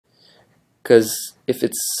because if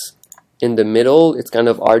it's in the middle, it's kind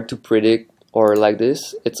of hard to predict, or like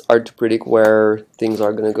this, it's hard to predict where things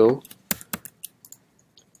are gonna go.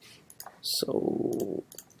 So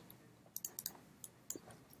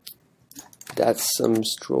that's some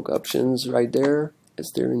stroke options right there.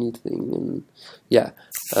 Is there anything? Yeah.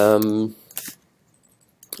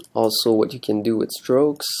 Also, what you can do with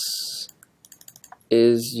strokes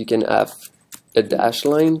is you can have a dash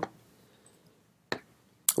line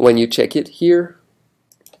when you check it here.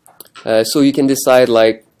 So you can decide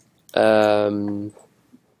like the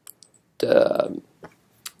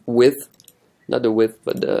width, not the width,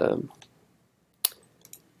 but the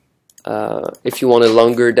if you want a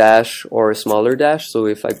longer dash or a smaller dash. So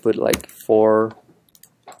if I put like 4,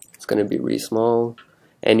 it's gonna be really small.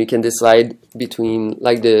 And you can decide between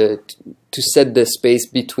like to set the space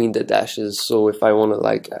between the dashes. So if I want to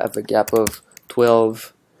like have a gap of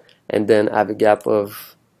 12 and then have a gap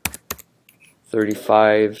of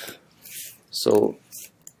 35, so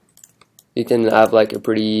you can have like a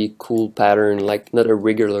pretty cool pattern, like not a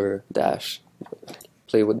regular dash.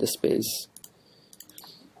 Play with the space.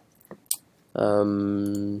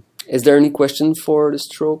 Is there any question for the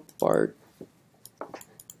stroke part?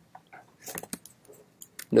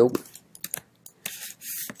 Nope.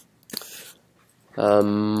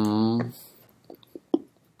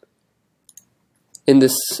 In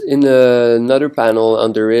another panel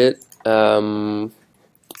under it,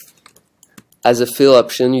 as a fill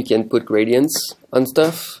option, you can put gradients on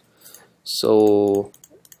stuff. So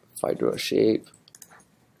if I draw a shape,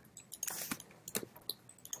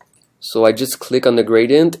 so I just click on the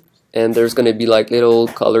gradient, and there's going to be like little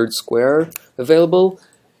colored square available.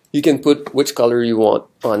 You can put which color you want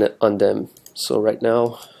on them. So right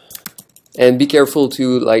now, and be careful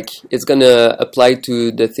to like it's gonna apply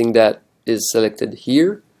to the thing that is selected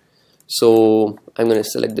here. So I'm gonna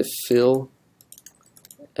select the fill,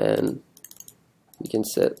 and you can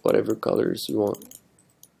set whatever colors you want.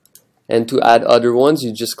 And to add other ones,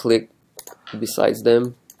 you just click besides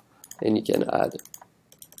them, and you can add.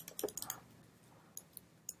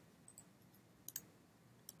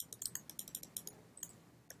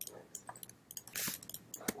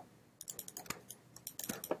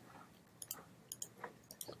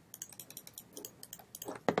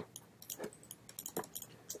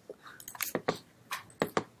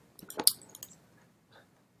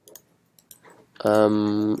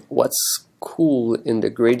 What's cool in the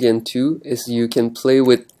gradient too is you can play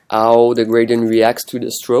with how the gradient reacts to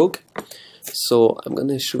the stroke. So I'm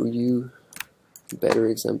gonna show you a better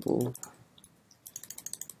example.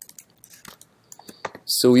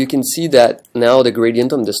 So you can see that now the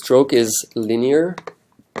gradient on the stroke is linear,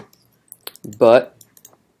 but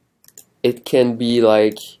it can be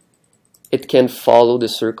like, it can follow the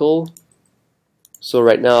circle. So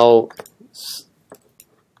right now,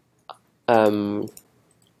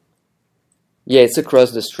 yeah, it's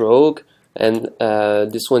across the stroke, and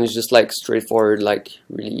this one is just like straightforward, like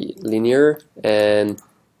really linear, and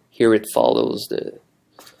here it follows the.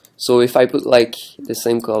 So if I put like the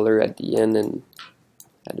same color at the end and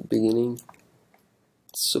at the beginning,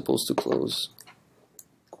 it's supposed to close.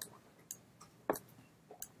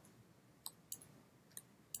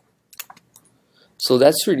 So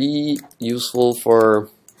that's really useful for,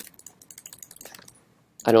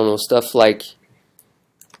 I don't know, stuff like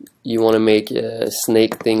you want to make a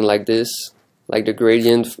snake thing like this, like the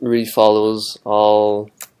gradient really follows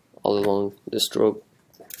all along the stroke.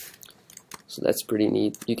 So that's pretty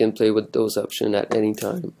neat. You can play with those options at any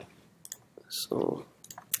time. So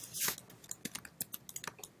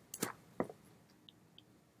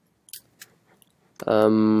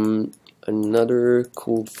another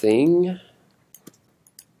cool thing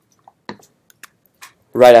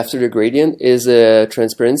right after the gradient is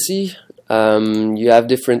transparency. You have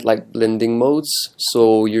different like blending modes.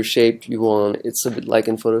 So your shape you want, it's a bit like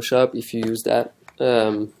in Photoshop. If you use that,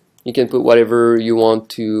 you can put whatever you want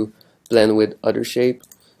to blend with other shape.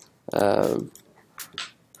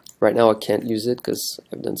 Right now I can't use it because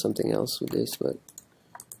I've done something else with this, but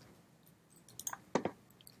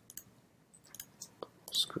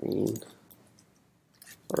screen,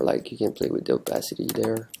 or like you can play with the opacity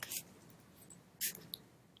there.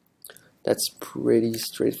 That's pretty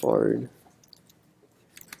straightforward.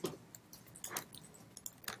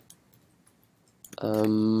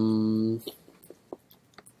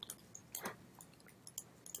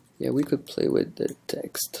 Yeah, we could play with the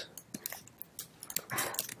text.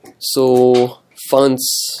 So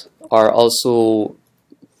fonts are also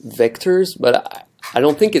vectors, but I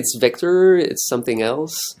don't think it's vector, it's something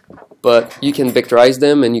else. But you can vectorize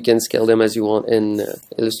them and you can scale them as you want in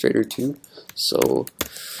Illustrator too. So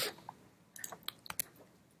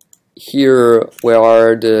here where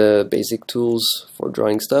are the basic tools for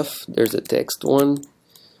drawing stuff. There's a text one.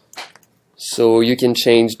 So you can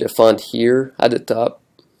change the font here at the top.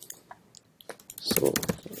 So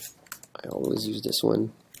I always use this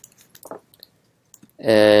one.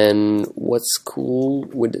 And what's cool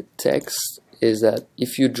with the text is that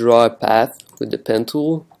if you draw a path with the pen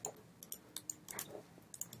tool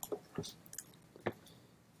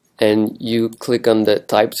and you click on the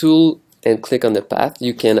type tool and click on the path,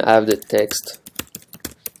 you can have the text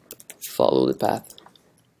follow the path.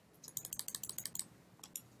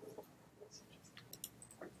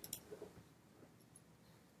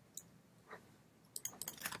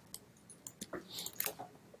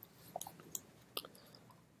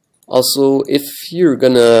 Also, if you're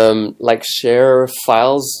gonna like share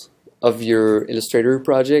files of your Illustrator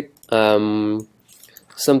project,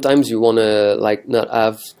 sometimes you wanna like not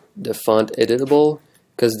have the font editable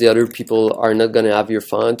because the other people are not gonna have your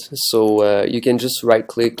font. So you can just right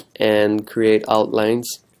click and create outlines,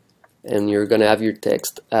 and you're gonna have your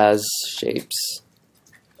text as shapes.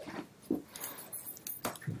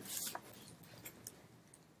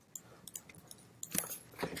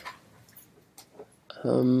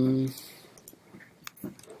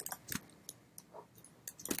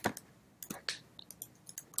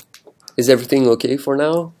 Is everything okay for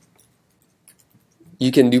now?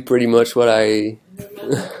 You can do pretty much what I...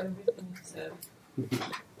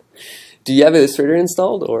 Do you have Illustrator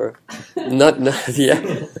installed or not yet?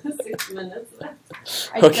 6 minutes left.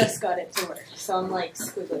 I Okay. just got it to work, so I'm like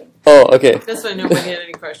squiggling. Oh, okay. That's why nobody had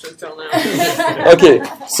any questions till now. Okay,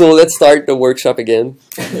 so let's start the workshop again.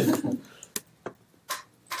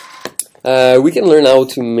 We can learn how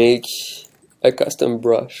to make a custom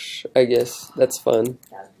brush, I guess. That's fun.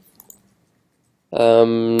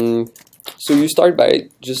 So you start by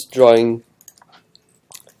just drawing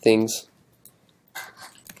things.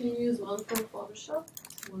 Can you use one from Photoshop?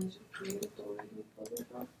 One you created already in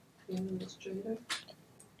Photoshop? In Illustrator?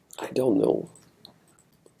 I don't know.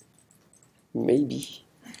 Maybe.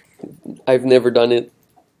 I've never done it.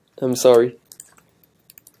 I'm sorry.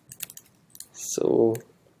 So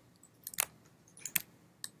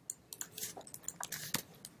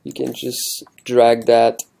you can just drag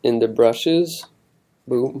that in the brushes.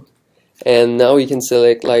 Boom. And now you can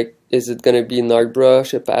select, like, is it gonna be an art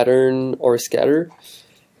brush, a pattern, or a scatter?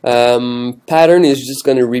 Pattern is just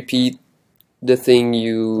gonna repeat the thing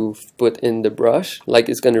you've put in the brush, like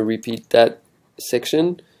it's gonna repeat that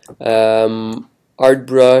section. Art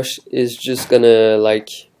brush is just gonna like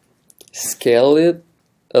scale it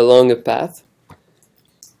along a path.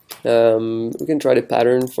 We can try the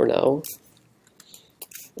pattern for now,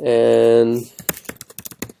 and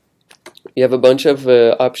you have a bunch of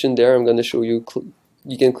options there. I'm gonna show you.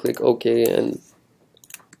 You can click OK and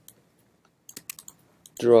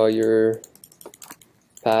draw your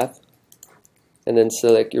path, and then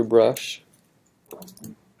select your brush.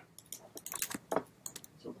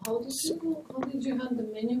 So how did you have the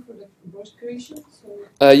menu for the brush creation?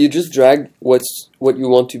 So You just drag what you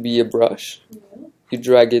want to be a brush. yeah, You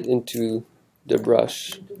drag it into the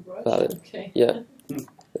brush into brush. palette. Okay. Yeah,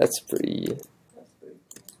 that's pretty. That's pretty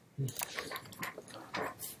cool.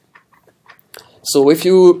 So if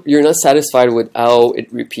you're not satisfied with how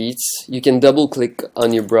it repeats, you can double click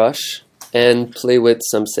on your brush and play with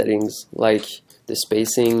some settings like the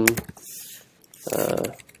spacing,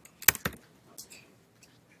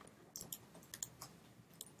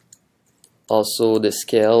 also the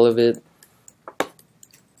scale of it.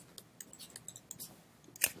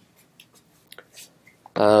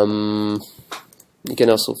 You can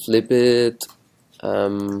also flip it.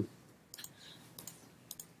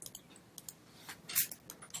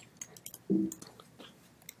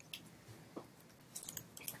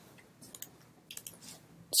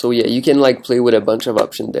 So yeah, you can like play with a bunch of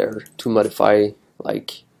options there to modify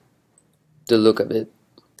like the look of it.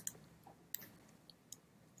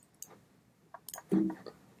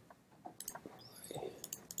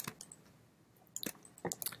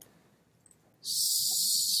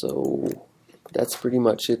 So that's pretty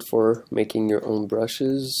much it for making your own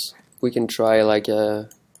brushes. We can try like an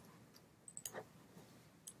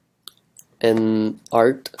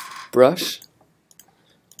art brush.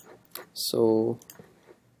 So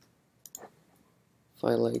if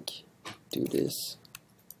I like do this,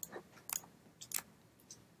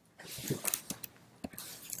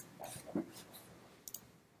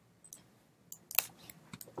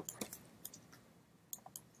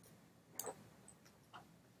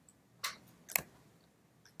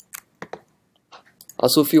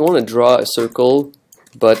 also if you want to draw a circle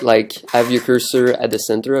but like have your cursor at the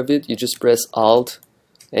center of it, you just press Alt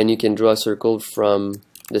and you can draw a circle from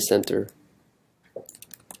the center.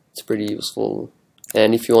 It's pretty useful.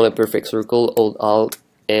 And if you want a perfect circle, hold Alt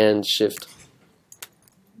and Shift.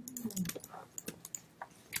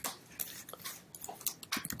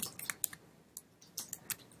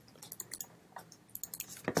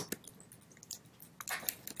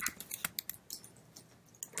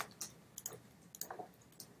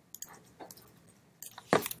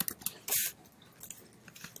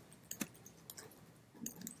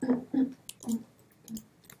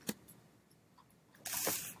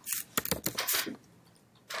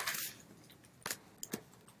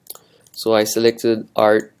 So I selected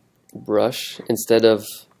art brush instead of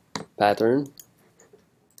pattern,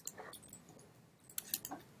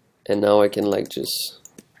 and now I can like just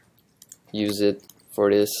use it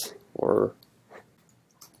for this, or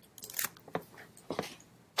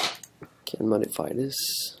can modify this.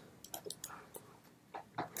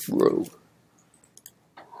 Whoa.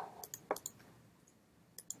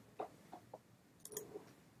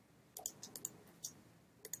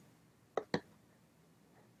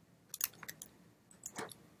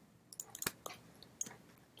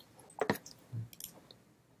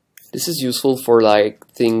 This is useful for like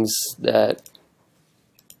things that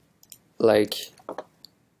like,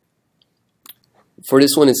 for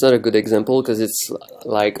this one it's not a good example because it's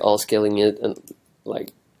like all scaling it and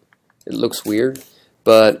like it looks weird,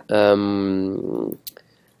 but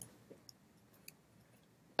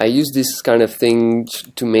I use this kind of thing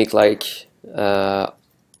to make like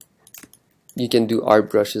you can do art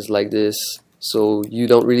brushes like this, so you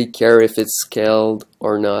don't really care if it's scaled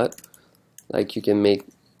or not. Like you can make,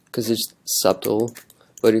 because it's subtle,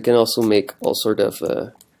 but you can also make all sort of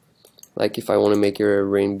like if I want to make it a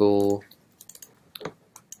rainbow,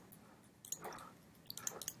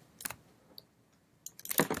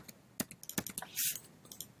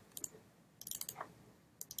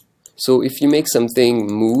 so if you make something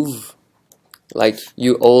move, like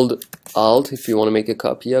you hold Alt if you want to make a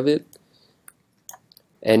copy of it,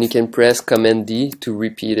 and you can press Command D to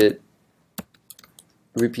repeat it,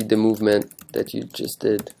 repeat the movement that you just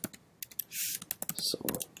did.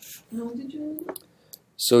 How did you do that?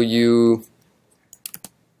 So you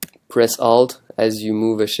press Alt as you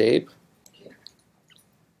move a shape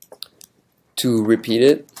to repeat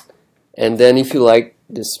it, and then if you like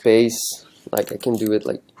the space, like I can do it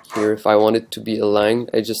like here, if I want it to be aligned,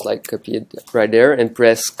 I just like copy it right there and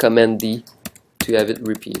press Command D to have it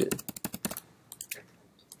repeated.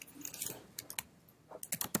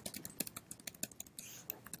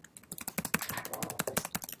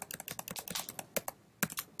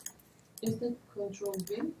 Is that Control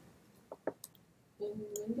V in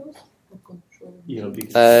Windows or Control D? You know,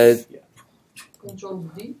 because Control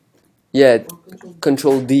D Yeah, or Control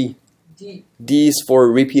Control D. D? D is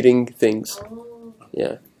for repeating things. Oh,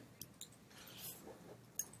 Yeah.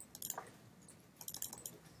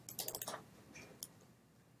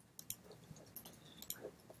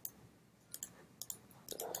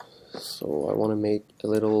 So I want to make a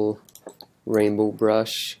little rainbow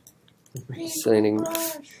brush, setting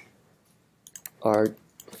art.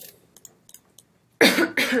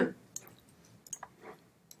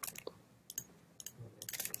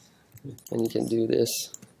 And you can do this,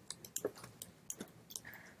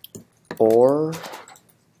 or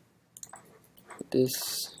put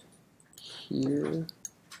this here.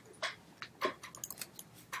 I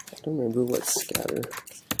don't remember what's scatter.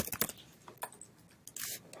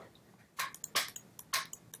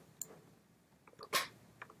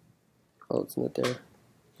 Oh, it's not there.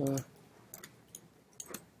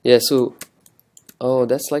 Yeah, so oh,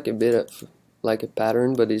 that's like a bit of like a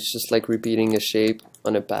pattern, but it's just like repeating a shape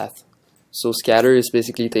on a path. So scatter is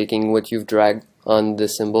basically taking what you've dragged on the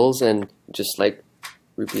symbols and just like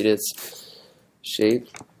repeat its shape.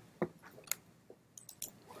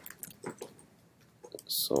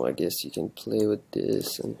 So I guess you can play with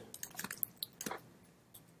this, and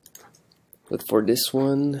but for this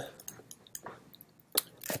one,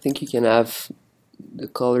 I think you can have the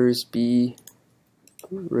colors be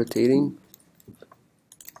rotating,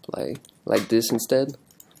 like this instead.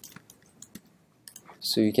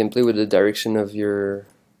 So you can play with the direction of your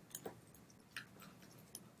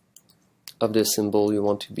the symbol you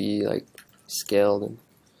want to be like scaled. And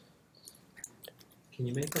can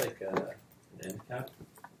you make like an end cap?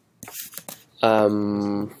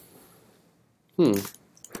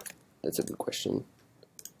 That's a good question.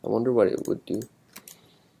 I wonder what it would do.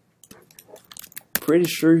 Pretty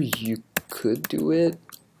sure you could do it.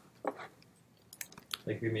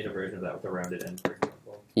 Like if we made a version of that with a rounded end, for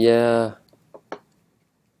example. Yeah.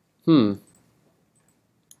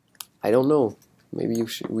 I don't know. Maybe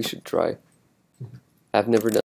we should try. I've never done